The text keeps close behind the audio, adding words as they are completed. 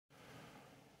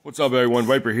What's up, everyone?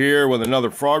 Viper here with another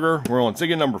Frogger. We're on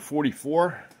ticket number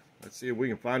 44. Let's see if we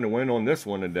can find a win on this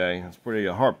one today. It's pretty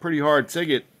hard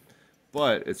ticket,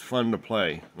 but it's fun to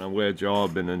play. And I'm glad y'all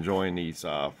have been enjoying these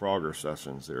Frogger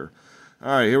sessions here.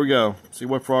 All right, here we go. See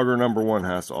what Frogger number 1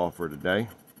 has to offer today.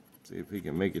 See if he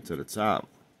can make it to the top.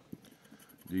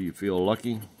 Do you feel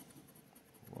lucky?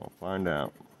 We'll find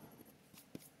out.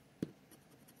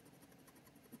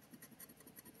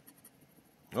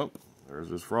 Oh, there's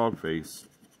his frog face.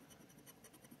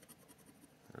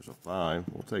 There's a 5.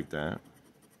 We'll take that.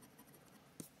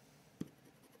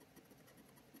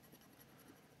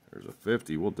 There's a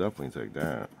 50. We'll definitely take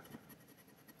that.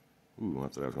 Ooh, I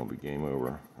thought that was going to be game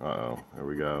over. Uh-oh. There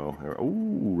we go.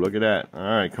 Ooh, look at that. All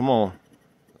right, come on.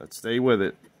 Let's stay with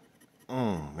it.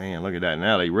 Oh, man, look at that.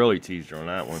 Now they really teased her on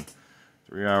that one.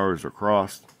 3 hours are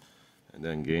crossed. And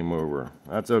then game over.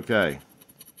 That's okay.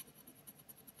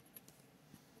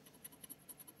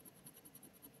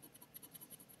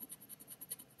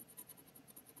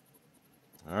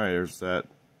 All right, there's that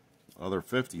other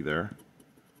 50 there.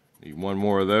 Need one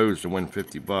more of those to win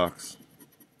 50 bucks.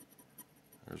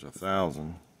 There's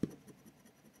 1,000.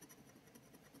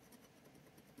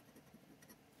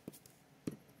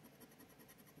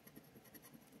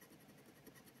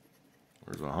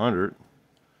 There's 100.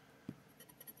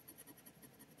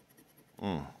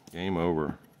 Game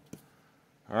over.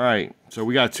 All right, so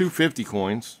we got 250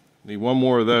 coins. Need one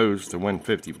more of those to win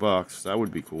 50 bucks. That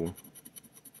would be cool.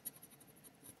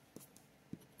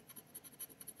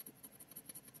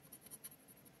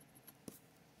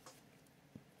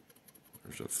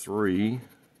 There's a 3.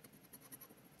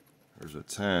 There's a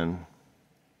 10.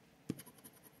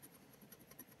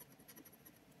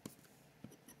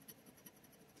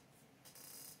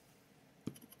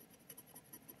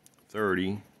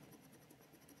 $30.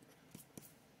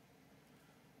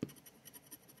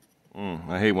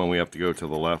 I hate when we have to go to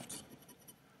the left.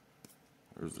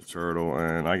 There's the turtle,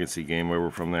 and I can see game over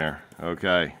from there.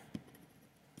 Okay.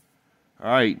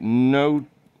 All right, no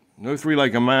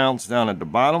 3-leg amounts down at the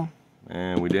bottom,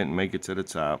 and we didn't make it to the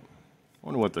top. I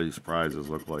wonder what these prizes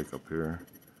look like up here.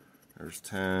 There's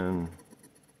 10,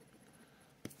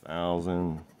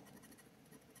 1,000,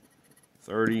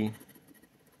 30,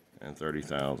 and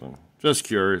 30,000. Just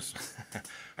curious.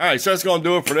 All right, so that's going to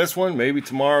do it for this one. Maybe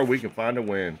tomorrow we can find a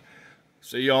win.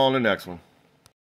 See y'all on the next one.